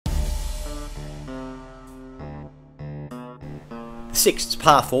6th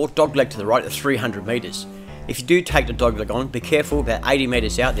par 4, dogleg to the right at 300 metres. If you do take the dogleg on, be careful, about 80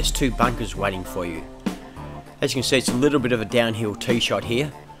 metres out there's 2 bunkers waiting for you. As you can see, it's a little bit of a downhill tee shot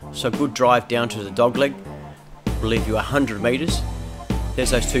here, so a good drive down to the dogleg will leave you 100 metres.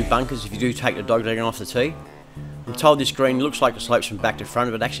 There's those 2 bunkers if you do take the dogleg off the tee. I'm told this green looks like it slopes from back to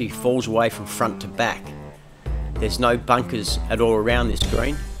front, but it actually falls away from front to back. There's no bunkers at all around this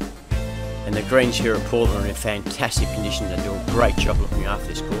green, and the greens here at Portland are in fantastic condition. They do a great job looking after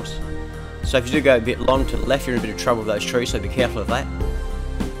this course. So if you do go a bit long to the left, you're in a bit of trouble with those trees, so be careful of that.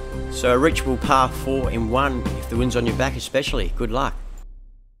 So a reachable par 4 in 1 if the wind's on your back especially. Good luck.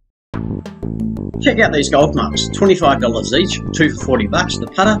 Check out these golf mugs, $25 each, 2 for 40 bucks. The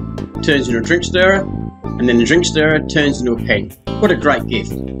putter turns into a drink stirrer, and then the drink stirrer turns into a pen. What a great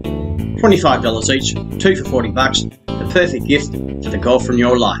gift. $25 each, 2 for 40 bucks, the perfect gift for the golfer in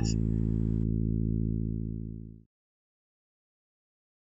your life.